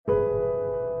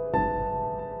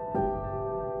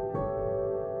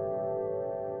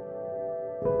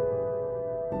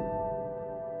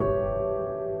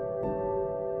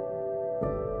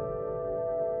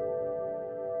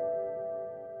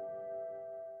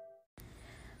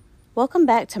Welcome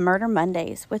back to Murder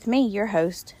Mondays with me, your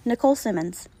host, Nicole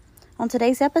Simmons. On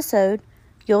today's episode,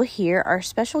 you'll hear our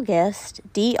special guest,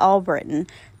 D. Albritton,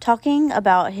 talking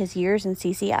about his years in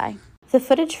CCI. The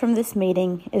footage from this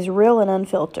meeting is real and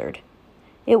unfiltered.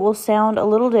 It will sound a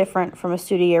little different from a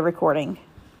studio recording.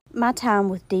 My time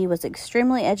with D was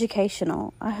extremely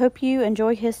educational. I hope you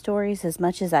enjoy his stories as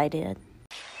much as I did.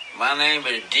 My name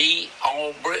is D.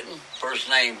 Albritton, first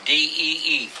name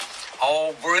D-E-E.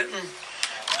 Albritton.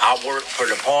 I worked for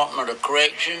the Department of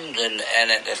Corrections,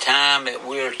 and at the time that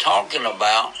we're talking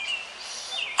about,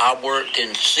 I worked in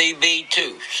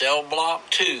CB2, Cell Block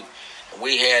 2.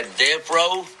 We had death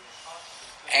row,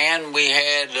 and we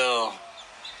had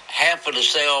half of the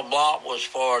cell block was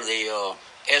for the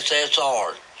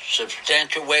SSR,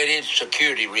 Substantiated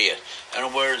Security Risk. In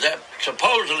other words, that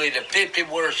supposedly the 50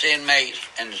 worst inmates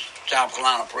in the South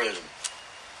Carolina prison.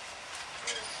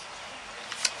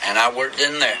 And I worked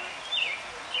in there.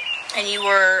 And you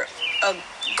were a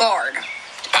guard?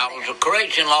 I was a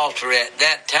correction officer at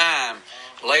that time.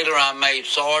 Later I made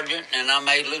sergeant and I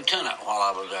made lieutenant while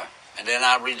I was there. And then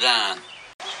I resigned.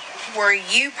 Were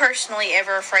you personally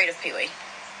ever afraid of Pee Wee?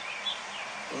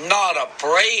 Not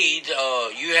afraid.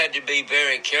 You had to be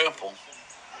very careful.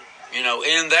 You know,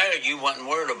 in there you wasn't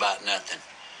worried about nothing.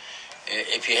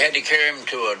 If you had to carry him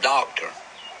to a doctor,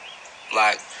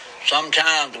 like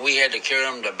sometimes we had to carry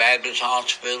him to Baptist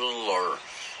Hospital or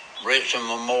Richmond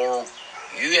Memorial,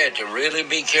 you had to really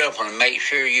be careful and make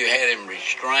sure you had him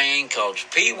restrained, because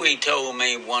Pee Wee told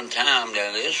me one time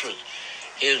that this was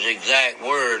his exact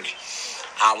words: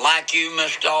 "I like you,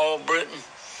 Mr. Albritton,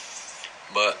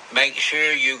 but make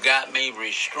sure you got me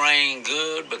restrained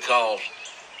good, because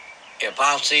if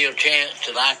I see a chance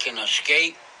that I can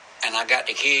escape and I got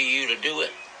to kill you to do it,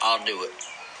 I'll do it."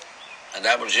 And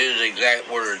that was his exact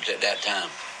words at that time.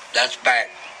 That's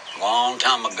back a long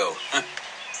time ago.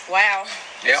 Wow.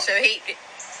 Yep. So he,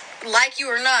 like you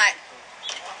or not,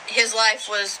 his life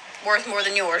was worth more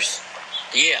than yours.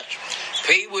 Yes.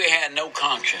 Pee Wee had no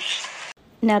conscience.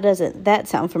 Now, doesn't that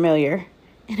sound familiar?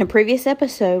 In a previous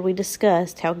episode, we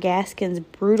discussed how Gaskins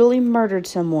brutally murdered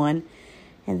someone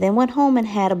and then went home and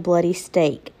had a bloody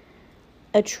steak.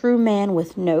 A true man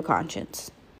with no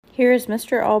conscience. Here is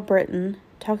Mr. Albritton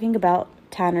talking about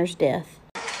Tyner's death.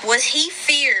 Was he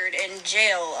feared in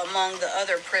jail among the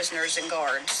other prisoners and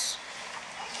guards?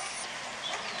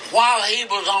 While he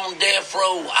was on death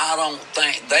row, I don't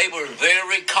think they were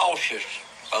very cautious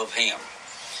of him.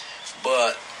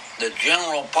 But the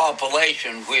general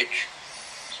population, which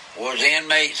was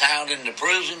inmates out in the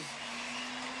prison,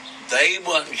 they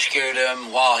wasn't scared of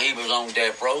him while he was on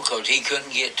death row, because he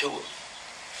couldn't get to it.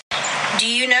 Do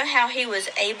you know how he was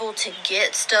able to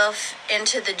get stuff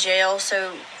into the jail?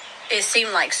 So it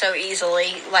seemed like so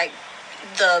easily, like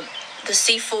the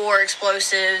C4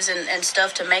 explosives and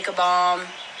stuff to make a bomb.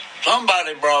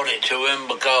 Somebody brought it to him,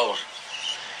 because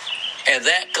and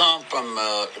that come from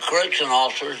the correction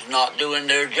officers not doing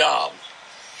their job.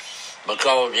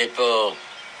 Because if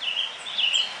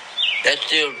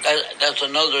that's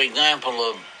another example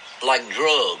of like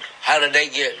drugs. How did they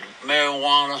get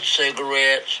marijuana,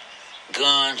 cigarettes,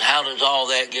 guns? How does all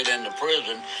that get into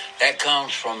prison? That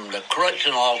comes from the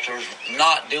correction officers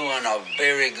not doing a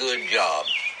very good job.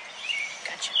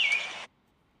 Gotcha.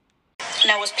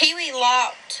 Now, was Pee Wee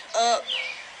locked up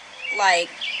like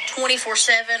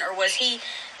 24/7, or was he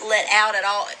let out at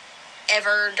all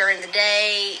ever during the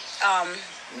day?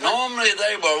 Normally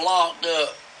they were locked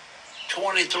up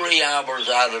 23 hours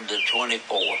out of the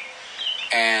 24.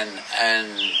 And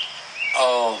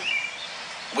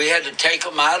we had to take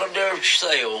them out of their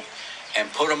cell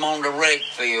and put them on the rec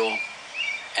field,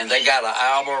 and they got an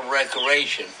hour of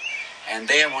recreation. And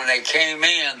then when they came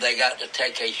in, they got to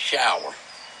take a shower.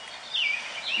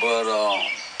 But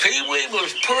Pee Wee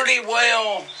was pretty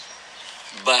well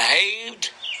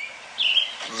behaved.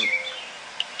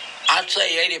 I'd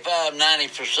say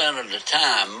 85-90% of the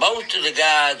time. Most of the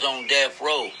guys on death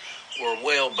row were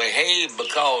well behaved,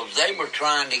 because they were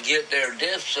trying to get their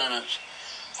death sentence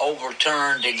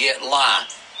overturned to get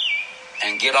life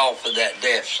and get off of that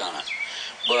death sentence.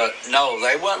 But no,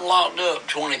 they wasn't locked up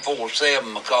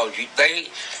 24/7, because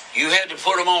you had to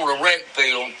put them on a rec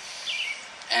field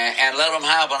and let them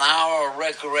have an hour of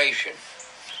recreation.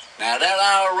 Now that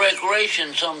hour of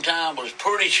recreation sometimes was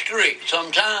pretty strict.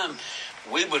 Sometimes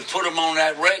we would put them on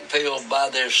that rec field by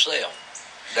themselves.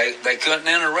 They couldn't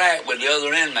interact with the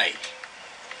other inmates.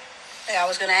 Yeah, I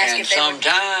was going to ask and if they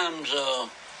sometimes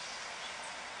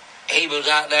he was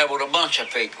out there with a bunch of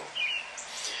people.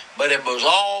 But it was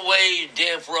always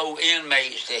death row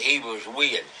inmates that he was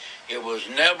with. It was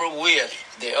never with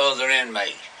the other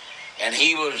inmates. and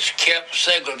he was kept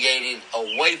segregated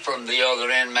away from the other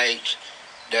inmates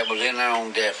that was in there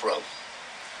on death row.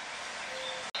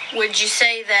 Would you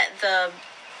say that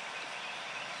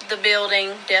the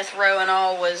building, death row and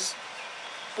all, was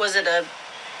it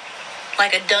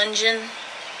like a dungeon?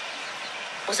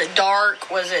 Was it dark?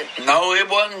 Was it? No, it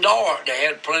wasn't dark. They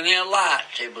had plenty of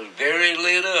lights. It was very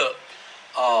lit up.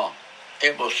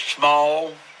 It was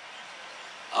small.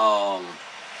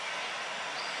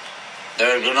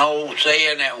 There's an old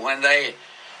saying that when they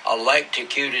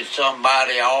electrocuted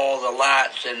somebody, all the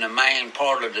lights in the main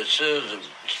part of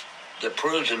the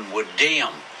prison would dim,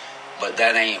 but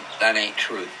that ain't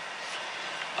true.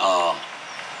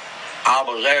 I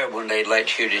was there when they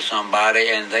electrocuted somebody,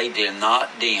 and they did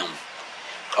not dim,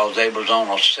 because they was on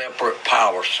a separate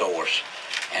power source,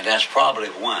 and that's probably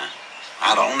why.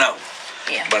 I don't know.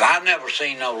 Yeah. But I've never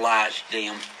seen no lights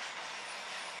dim.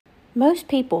 Most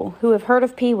people who have heard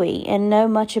of Pee Wee and know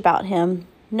much about him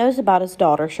knows about his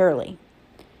daughter, Shirley.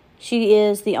 She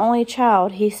is the only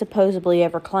child he supposedly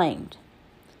ever claimed.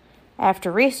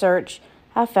 After research,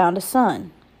 I found a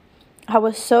son. I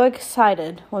was so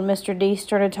excited when Mr. D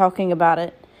started talking about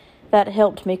it. That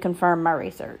helped me confirm my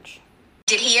research.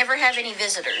 Did he ever have any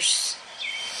visitors?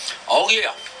 Oh,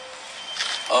 yeah.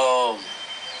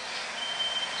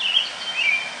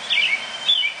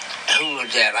 Who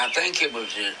was that? I think it was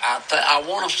I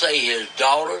want to say his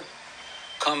daughter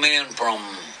come in from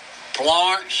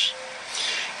Florence,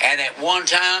 and at one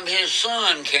time his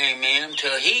son came in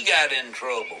till he got in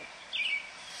trouble.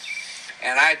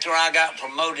 And after I got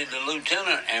promoted to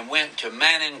lieutenant and went to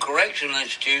Manning Correctional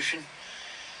Institution,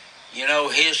 you know,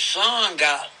 his son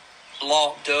got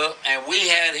locked up, and we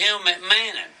had him at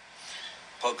Manning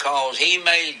because he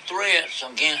made threats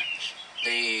against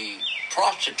the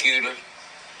prosecutor,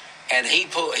 and he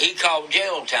caught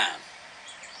jail time.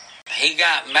 He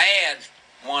got mad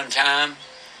one time,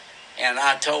 and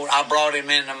I brought him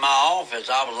into my office.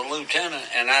 I was a lieutenant,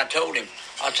 and I told him,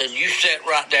 I said, you sit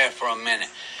right there for a minute.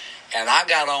 And I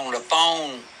got on the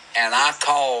phone, and I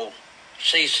called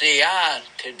CCI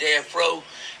to death row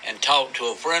and talked to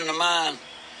a friend of mine.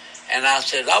 And I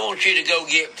said, I want you to go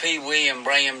get Pee Wee and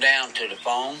bring him down to the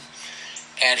phone.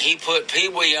 And he put Pee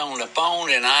Wee on the phone,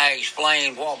 and I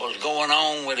explained what was going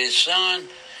on with his son.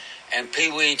 And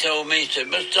Pee Wee told me, he said,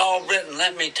 Mr. Albritton,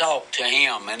 let me talk to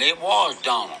him. And it was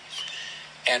Donald.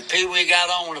 And Pee Wee got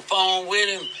on the phone with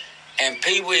him, and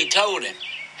Pee Wee told him,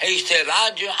 he said,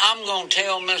 I'm going to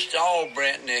tell Mr.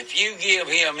 Albritton, if you give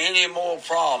him any more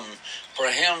problems for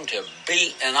him to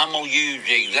beat, and I'm going to use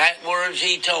the exact words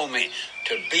he told me,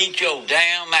 to beat your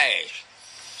damn ass.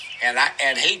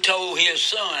 And he told his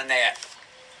son that.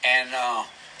 And I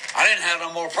didn't have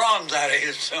no more problems out of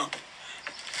his son.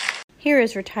 Here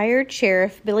is retired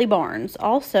Sheriff Billy Barnes,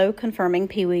 also confirming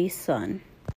Pee Wee's son.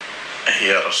 He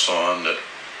had a son that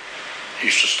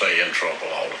used to stay in trouble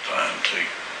all the time, too.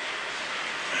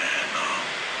 And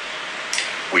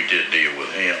we did deal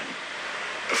with him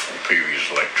before Pee Wee's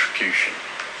electrocution,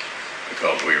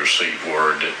 because we received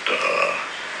word that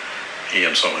he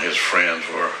and some of his friends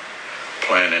were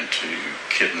planning to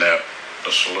kidnap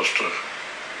the solicitor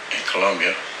in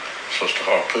Columbia, Solicitor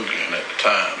Harpootlian at the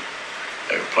time.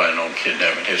 They were planning on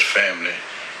kidnapping his family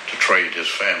to trade his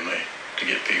family to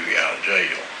get Pee Wee out of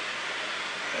jail.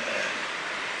 And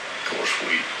of course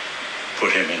we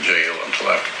put him in jail until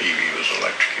after Pee Wee was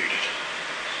electrocuted.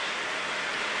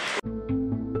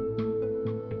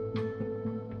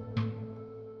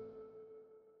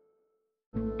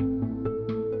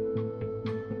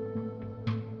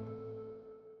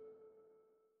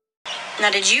 Now,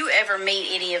 did you ever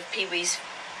meet any of Pee Wee's?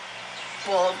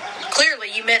 Well, clearly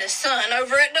you met his son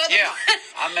over at another. Yeah,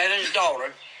 I met his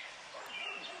daughter.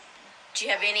 Did you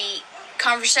have any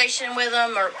conversation with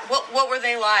them, or what were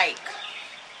they like?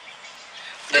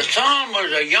 The son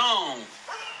was a young,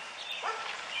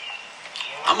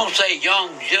 I'm going to say young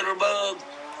jitterbug.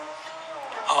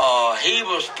 He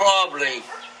was probably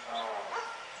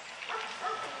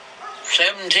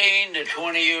 17 to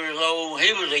 20 years old.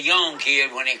 He was a young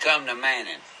kid when he come to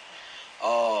Manning.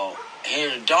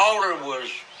 His daughter was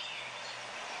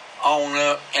on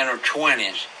up in her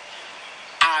 20s.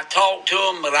 I talked to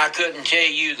him, but I couldn't tell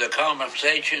you the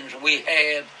conversations we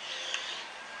had.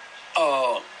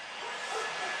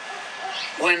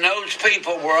 When those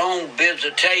people were on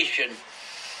visitation,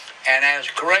 and as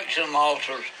correctional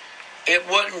officers, it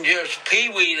wasn't just Pee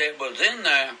Wee that was in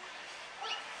there.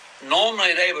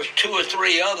 Normally there was 2 or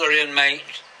 3 other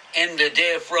inmates in the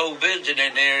death row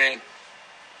visiting area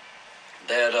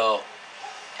that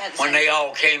when they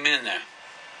all came in there.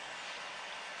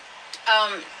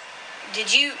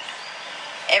 Did you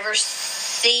ever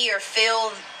see or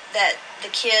feel that the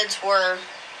kids were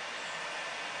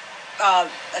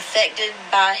affected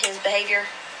by his behavior?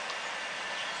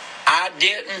 I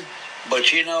didn't, but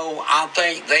I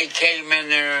think they came in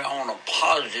there on a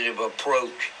positive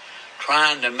approach,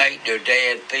 trying to make their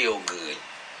dad feel good.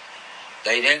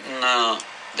 They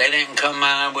didn't come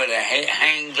out with a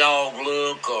hang dog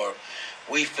look or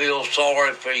we feel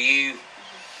sorry for you.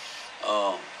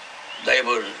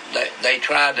 They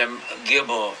tried to give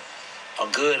a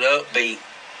good upbeat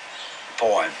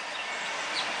for him.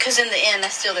 Because in the end,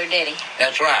 that's still their daddy.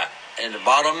 That's right. And the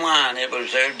bottom line, it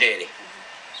was their daddy.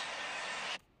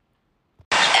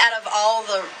 Out of all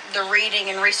the reading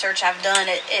and research I've done,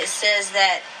 it says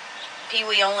that Pee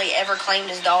Wee only ever claimed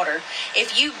his daughter.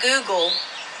 If you Google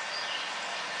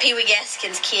Pee Wee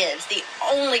Gaskins kids, the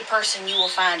only person you will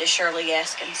find is Shirley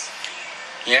Gaskins.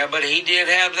 Yeah, but he did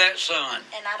have that son.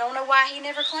 And I don't know why he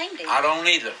never claimed him. I don't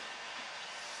either.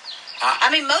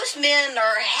 I mean, most men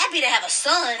are happy to have a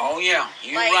son. Oh, yeah,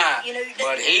 you're right.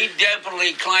 But he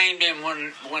definitely claimed him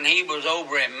when he was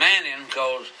over at Manning,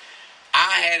 because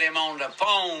I had him on the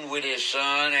phone with his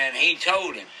son, and he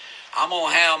told him, I'm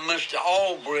going to have Mr.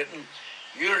 Albritton.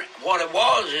 What it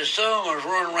was, his son was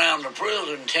running around the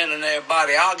prison telling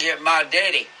everybody, I'll get my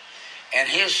daddy. And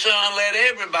his son let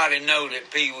everybody know that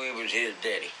Pee Wee was his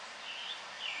daddy.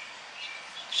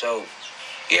 So,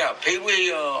 yeah, Pee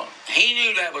Wee, he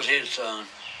knew that was his son.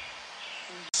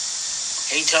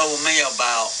 He told me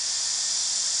about,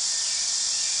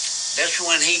 that's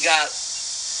when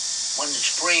when the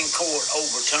Supreme Court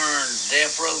overturned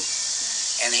death row,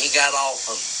 and he got out,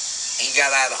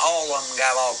 all of them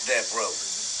got off death row.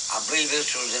 I believe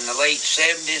this was in the late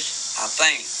 70s, I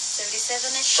think.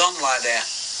 77-ish? Something like that.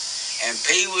 And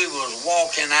Pee Wee was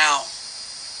walking out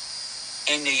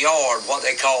in the yard, what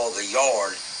they call the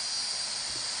yard,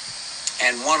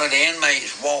 and one of the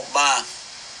inmates walked by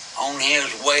on his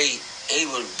way. He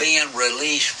was being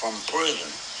released from prison,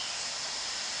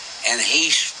 and he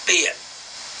spit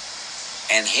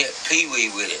and hit Pee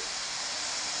Wee with it.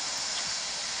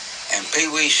 And Pee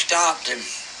Wee stopped him,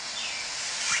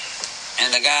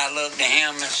 and the guy looked at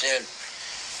him and said,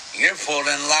 you're full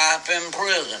in life in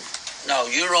prison. No,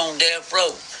 you're on death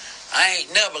row. I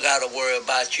ain't never got to worry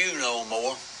about you no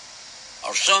more,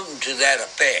 or something to that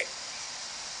effect.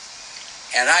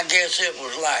 And I guess it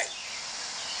was like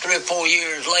 3 or 4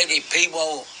 years later, Pee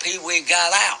Wee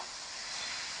got out.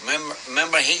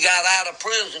 Remember, he got out of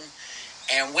prison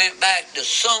and went back to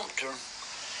Sumter,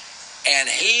 and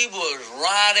he was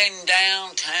riding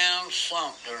downtown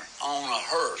Sumter on a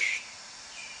hearse.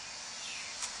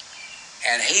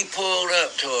 And he pulled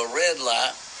up to a red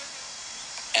light,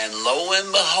 and lo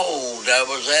and behold, there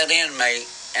was that inmate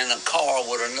in a car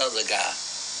with another guy.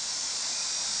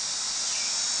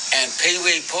 And Pee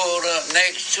Wee pulled up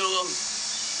next to him,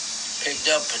 picked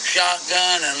up a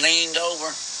shotgun and leaned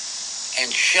over and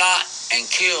shot and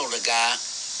killed the guy.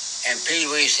 And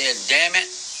Pee Wee said, damn it,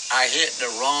 I hit the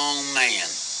wrong man.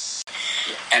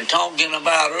 And talking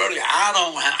about earlier,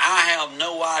 I have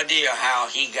no idea how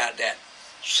he got that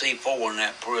C4 in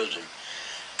that prison.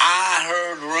 I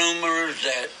heard rumors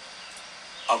that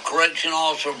a correction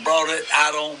officer brought it.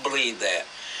 I don't believe that,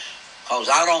 because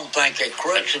I don't think a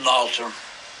correction officer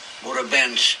would have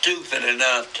been stupid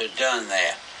enough to have done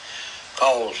that,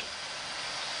 because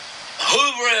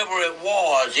whoever it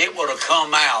was, it would have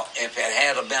come out if it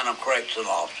had been a correction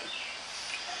officer,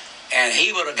 and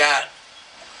he would have got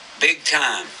big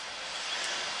time.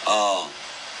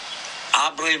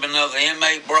 I believe another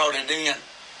inmate brought it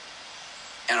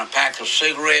in a pack of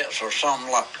cigarettes or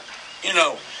something like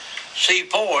that.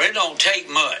 C4, it don't take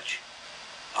much.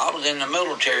 I was in the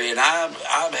military, and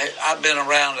I've been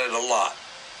around it a lot.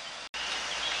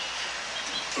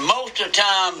 Most of the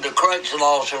time, the correctional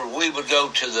officer, we would go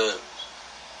to the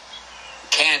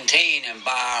canteen and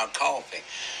buy our coffee.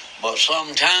 But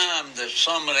sometimes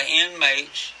some of the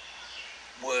inmates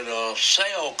would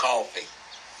sell coffee.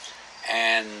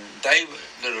 And the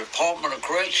Department of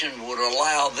Corrections would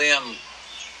allow them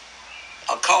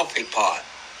a coffee pot.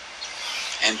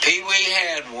 And Pee Wee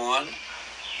had one,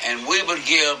 and we would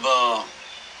give,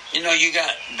 you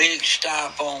got big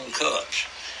styrofoam cups.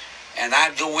 And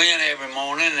I'd go in every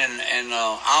morning, and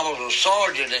I was a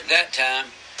sergeant at that time,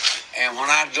 and when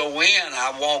I'd go in,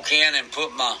 I'd walk in and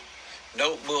put my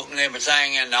notebook and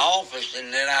everything in the office,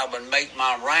 and then I would make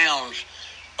my rounds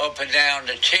up and down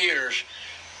the tiers,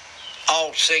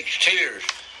 all 6 tiers,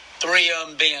 3 of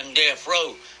them being death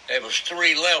row. There was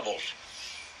 3 levels.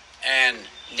 And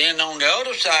then on the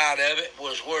other side of it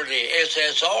was where the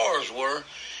SSRs were,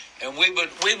 and we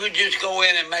would just go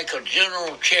in and make a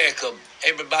general check of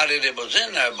everybody that was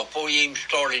in there before you even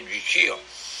started your shift.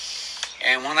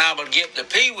 And when I would get to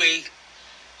Pee-wee,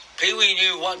 Pee-wee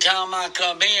knew what time I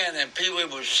come in, and Pee-wee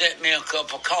would set me a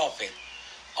cup of coffee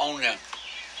on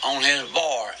his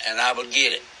bar, and I would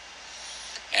get it.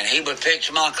 And he would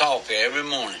fix my coffee every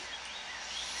morning.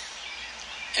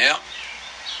 Yep.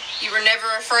 You were never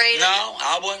afraid? No,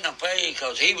 I wasn't afraid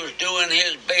because he was doing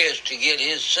his best to get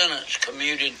his sentence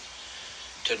commuted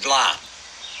to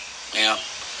life. Yeah.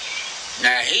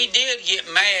 Now, he did get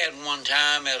mad one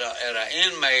time at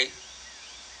an inmate.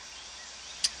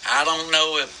 I don't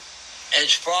know if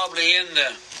it's probably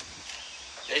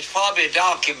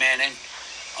documented.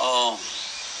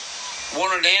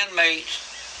 One of the inmates,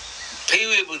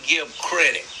 Pee-wee would give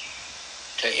credit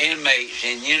to inmates,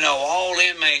 and all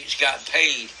inmates got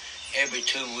paid every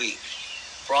 2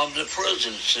 weeks from the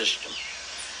prison system.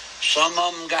 Some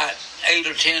of them got $8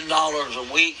 or $10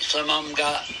 a week. Some of them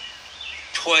got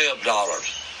 $12.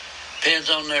 Depends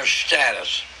on their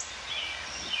status.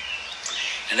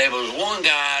 And there was one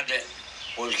guy that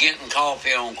was getting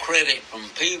coffee on credit from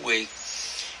Pee-wee,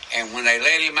 and when they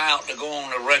let him out to go on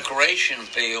the recreation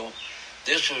field,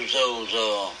 this was those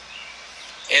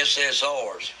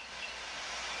SSRs.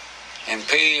 And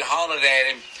Pee hollered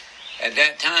at him. At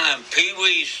that time,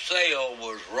 Pee-wee's cell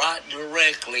was right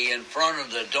directly in front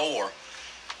of the door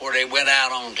where they went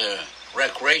out onto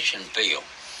recreation field.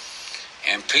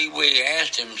 And Pee-wee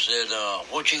asked him, said,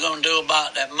 what you going to do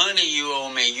about that money you owe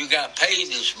me? You got paid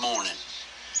this morning.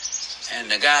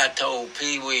 And the guy told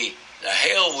Pee-wee, the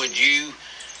hell with you.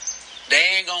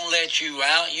 They ain't going to let you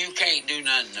out. You can't do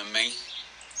nothing to me.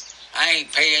 I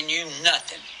ain't paying you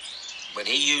nothing. But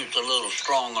he used a little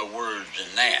stronger words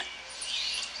than that.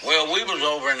 Well, we was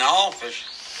over in the office.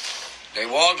 There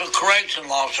was a correction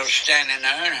officer standing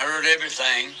there and heard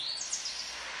everything.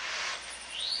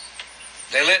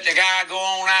 They let the guy go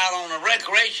on out on the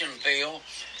recreation field,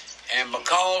 and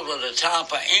because of the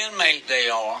type of inmate they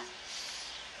are,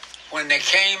 when they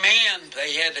came in,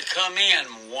 they had to come in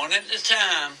one at a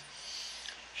time,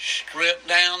 strip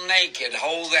down naked,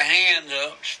 hold their hands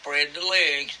up, spread the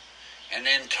legs, and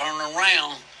then turn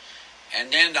around,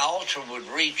 and then the officer would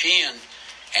reach in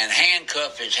and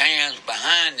handcuff his hands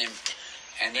behind him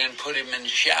and then put him in the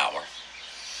shower.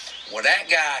 Well, that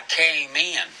guy came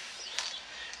in.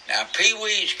 Now,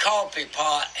 Pee-wee's coffee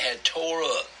pot had tore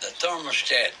up. The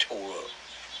thermostat tore up.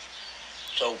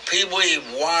 So Pee-wee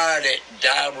wired it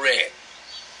direct.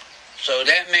 So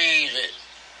that means that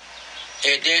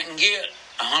it didn't get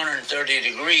 130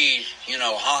 degrees,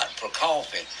 hot for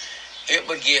coffee. It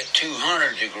would get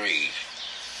 200 degrees.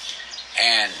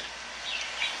 And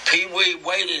Pee-wee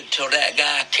waited till that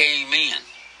guy came in.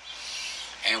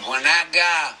 And when that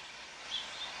guy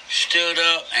stood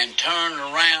up and turned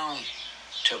around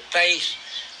to face,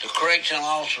 the correctional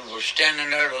officer was standing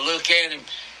there to look at him.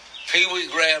 Pee-wee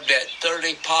grabbed that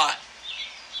 30-pot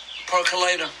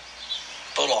percolator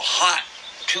full of hot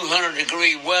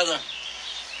 200-degree weather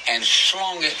and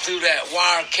slung it through that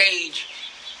wire cage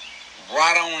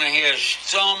right on his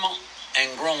stomach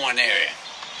and groin area.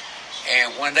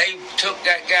 And when they took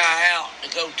that guy out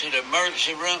to go to the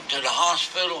emergency room, to the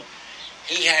hospital,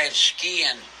 he had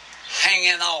skin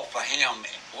hanging off of him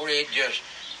where it just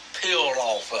peeled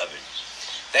off of him.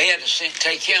 They had to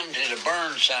take him to the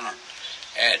burn center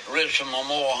at Richmond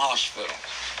Memorial Hospital.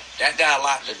 That guy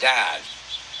like to die.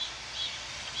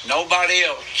 Nobody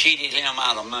else cheated him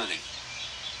out of money.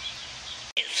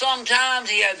 Sometimes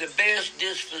he had the best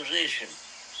disposition.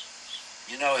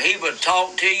 He would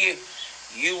talk to you.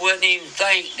 You wouldn't even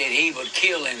think that he would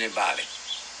kill anybody.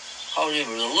 Because he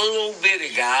was a little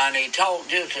bitty guy, and he talked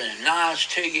just as nice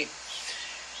to you.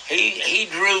 He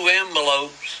drew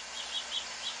envelopes,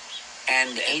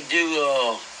 and he'd do,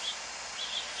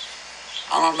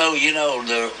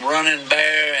 the Running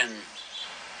Bear, and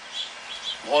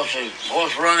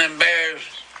what's Running Bear's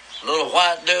Little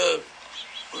White Dove?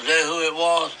 Was that who it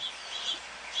was?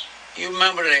 You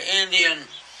remember the Indian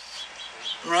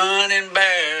Running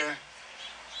Bear,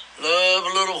 love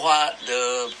a little white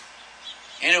dove.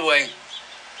 Anyway,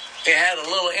 it had a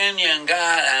little Indian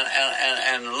guy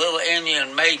and a little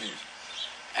Indian maiden.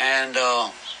 And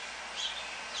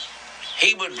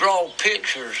he would draw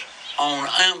pictures on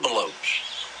envelopes,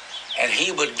 and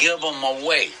he would give them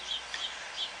away.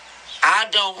 I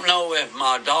don't know if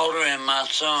my daughter and my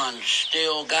son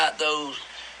still got those,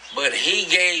 but he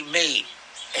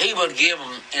would give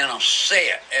them in a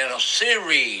set, in a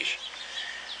series.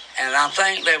 And I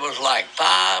think there was like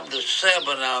 5 to 7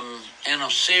 of them in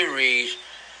a series.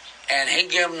 And he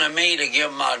gave them to me to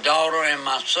give my daughter and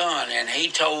my son. And he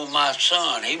told my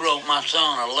son, he wrote my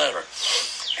son a letter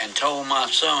and told my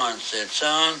son, said,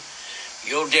 son,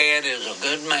 your dad is a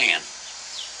good man.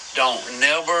 Don't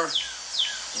never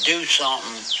do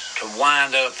something to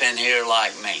wind up in here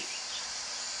like me.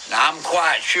 Now, I'm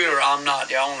quite sure I'm not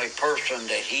the only person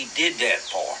that he did that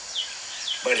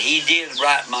for, but he did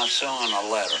write my son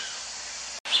a letter.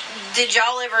 Did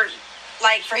y'all ever,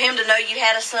 like, for him to know you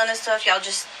had a son and stuff,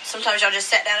 sometimes y'all just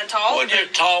sat down and talked? We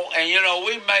just talked, and,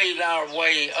 we made our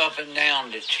way up and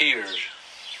down to tears.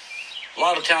 A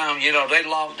lot of times, they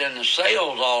locked in the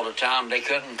cells all the time. They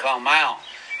couldn't come out,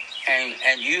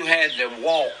 and you had to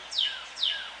walk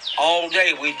all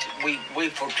day. We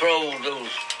patrolled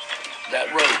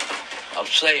that road of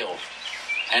cells,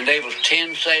 and there was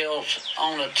 10 cells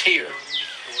on a tier,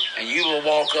 and you would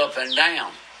walk up and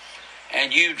down,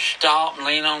 and you'd stop and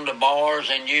lean on the bars,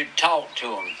 and you'd talk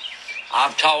to them.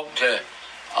 I've talked to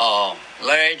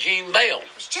Larry Gene Bell.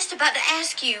 I was just about to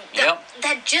ask you. Yep.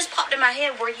 That just popped in my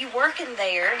head. Were you working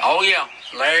there? Oh, yeah.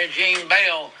 Larry Gene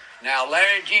Bell. Now,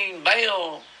 Larry Gene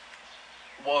Bell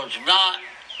was not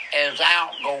as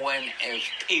outgoing as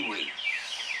Pee Wee.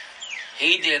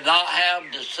 He did not have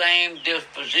the same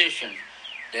disposition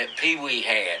that Pee Wee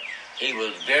had. He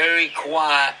was very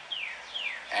quiet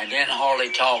and didn't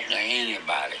hardly talk to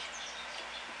anybody.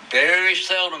 Very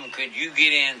seldom could you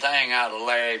get anything out of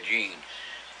Larry Gene.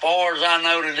 As far as I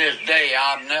know to this day,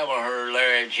 I've never heard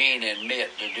Larry Gene admit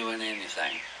to doing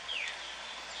anything.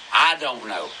 I don't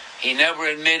know. He never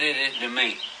admitted it to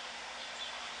me.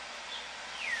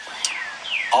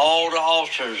 All the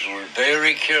officers were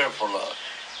very careful of.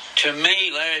 To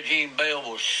me, Larry Gene Bell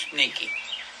was sneaky.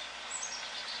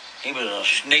 He was a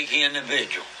sneaky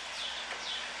individual.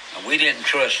 And we didn't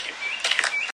trust him.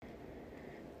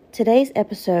 Today's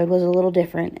episode was a little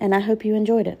different, and I hope you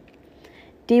enjoyed it.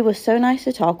 Dee was so nice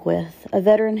to talk with, a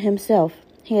veteran himself.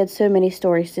 He had so many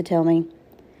stories to tell me.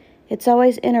 It's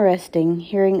always interesting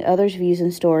hearing others' views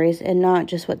and stories and not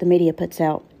just what the media puts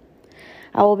out.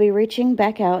 I will be reaching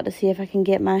back out to see if I can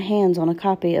get my hands on a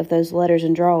copy of those letters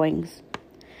and drawings.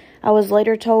 I was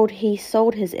later told he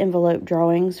sold his envelope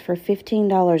drawings for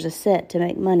 $15 a set to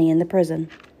make money in the prison.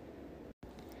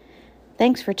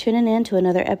 Thanks for tuning in to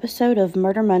another episode of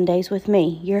Murder Mondays with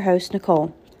me, your host,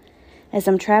 Nicole. As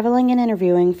I'm traveling and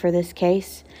interviewing for this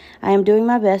case, I am doing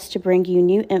my best to bring you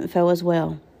new info as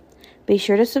well. Be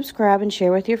sure to subscribe and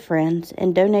share with your friends,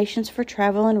 and donations for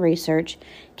travel and research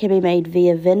can be made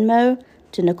via Venmo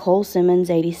to Nicole Simmons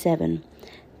 87.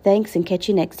 Thanks, and catch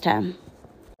you next time.